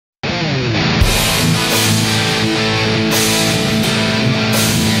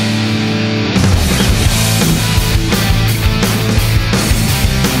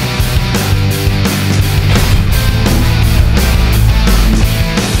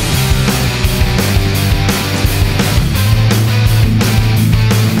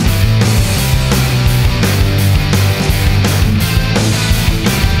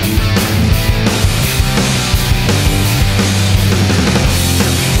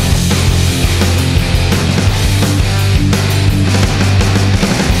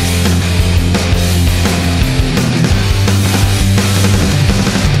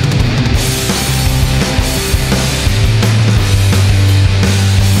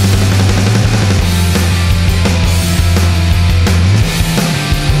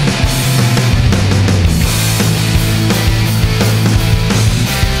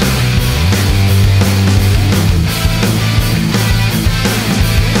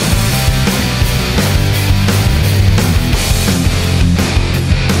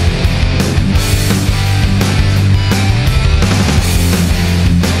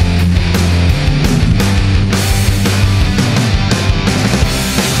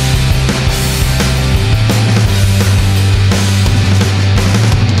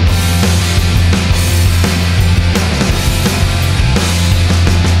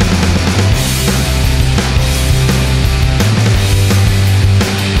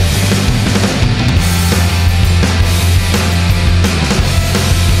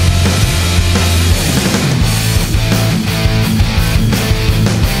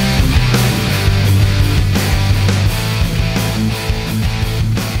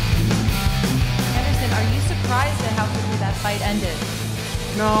fight ended?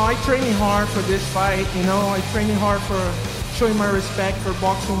 No, I training hard for this fight. You know, I training hard for showing my respect for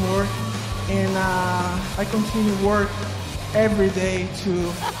boxing work, and I continue work every day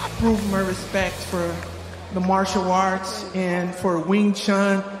to prove my respect for the martial arts and for Wing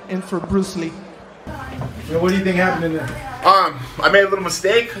Chun and for Bruce Lee. So what do you think happened in there? I made a little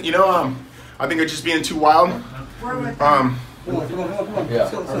mistake. You know, I think I'm just being too wild. I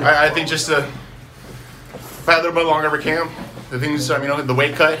think just if I had a little bit longer of a camp, the things, you know, the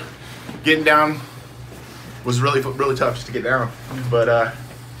weight cut, getting down was really tough just to get down. But I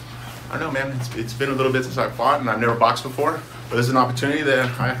don't know, man. It's been a little bit since I fought, and I've never boxed before. But this is an opportunity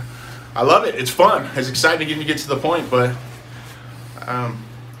that I love it. It's fun. It's exciting to get to the point. But I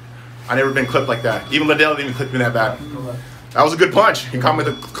never been clipped like that. Even Liddell didn't even clip me that bad. That was a good punch. He caught me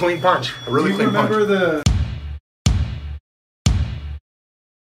with a clean punch, a really clean punch. Do you remember the